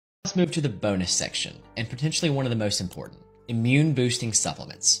Let's move to the bonus section, and potentially one of the most important, immune boosting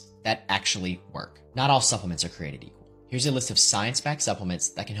supplements that actually work. Not all supplements are created equal. Here's a list of science-backed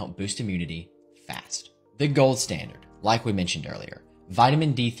supplements that can help boost immunity fast. The gold standard, like we mentioned earlier,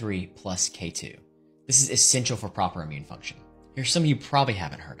 vitamin D3 plus K2. This is essential for proper immune function. Here's some you probably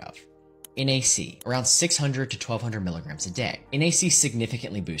haven't heard of. NAC, around 600 to 1200 milligrams a day. NAC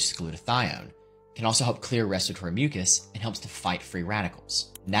significantly boosts glutathione, can also help clear respiratory mucus, and helps to fight free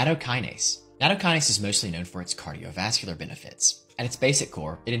radicals. Natokinase. Natokinase is mostly known for its cardiovascular benefits. At its basic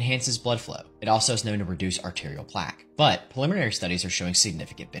core, it enhances blood flow. It also is known to reduce arterial plaque. But preliminary studies are showing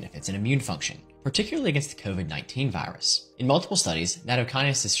significant benefits in immune function, particularly against the COVID-19 virus. In multiple studies,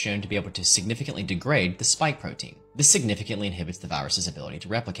 natokinase is shown to be able to significantly degrade the spike protein. This significantly inhibits the virus's ability to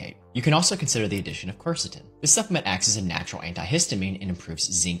replicate. You can also consider the addition of quercetin. This supplement acts as a natural antihistamine and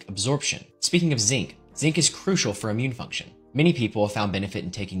improves zinc absorption. Speaking of zinc, zinc is crucial for immune function. Many people have found benefit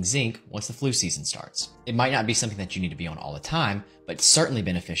in taking zinc once the flu season starts. It might not be something that you need to be on all the time, but it's certainly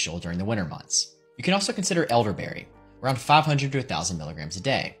beneficial during the winter months. You can also consider elderberry, around 500 to 1000 milligrams a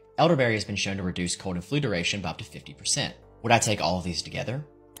day. Elderberry has been shown to reduce cold and flu duration by up to 50%. Would I take all of these together?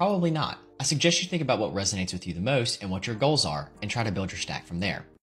 Probably not. I suggest you think about what resonates with you the most and what your goals are, and try to build your stack from there.